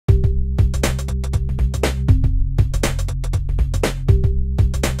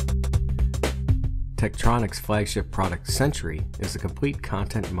Tektronix's flagship product Sentry is a complete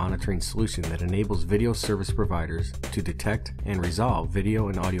content monitoring solution that enables video service providers to detect and resolve video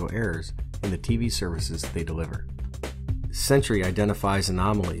and audio errors in the TV services they deliver. Sentry identifies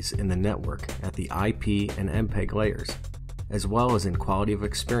anomalies in the network at the IP and MPEG layers, as well as in quality of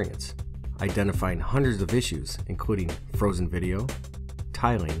experience, identifying hundreds of issues including frozen video,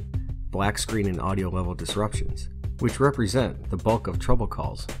 tiling, black screen and audio level disruptions, which represent the bulk of trouble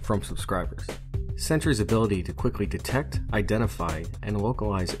calls from subscribers. Sentry's ability to quickly detect, identify, and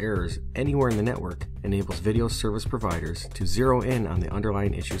localize errors anywhere in the network enables video service providers to zero in on the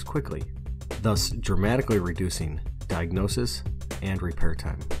underlying issues quickly, thus dramatically reducing diagnosis and repair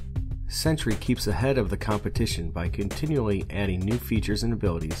time. Sentry keeps ahead of the competition by continually adding new features and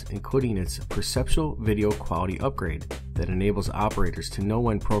abilities, including its perceptual video quality upgrade that enables operators to know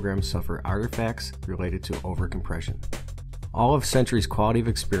when programs suffer artifacts related to overcompression. All of Sentry's quality of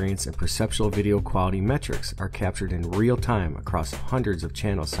experience and perceptual video quality metrics are captured in real time across hundreds of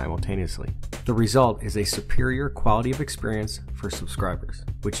channels simultaneously. The result is a superior quality of experience for subscribers,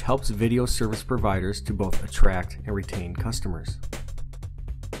 which helps video service providers to both attract and retain customers.